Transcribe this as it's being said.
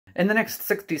In the next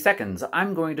 60 seconds,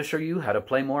 I'm going to show you how to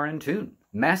play more in tune,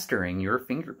 mastering your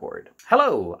fingerboard.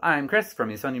 Hello, I'm Chris from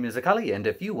Intonation Musicali, and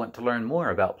if you want to learn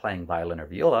more about playing violin or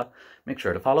viola, make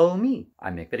sure to follow me. I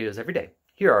make videos every day.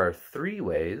 Here are 3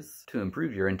 ways to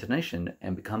improve your intonation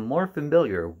and become more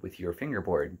familiar with your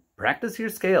fingerboard. Practice your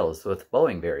scales with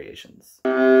bowing variations.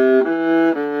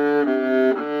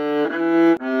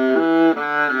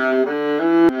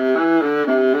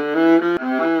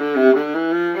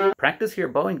 Practice your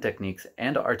bowing techniques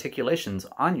and articulations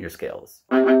on your scales.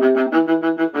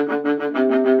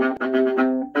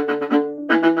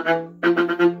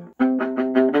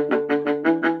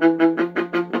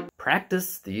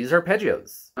 Practice these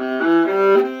arpeggios.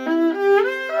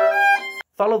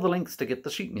 Follow the links to get the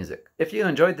sheet music. If you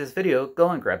enjoyed this video, go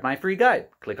and grab my free guide.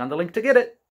 Click on the link to get it.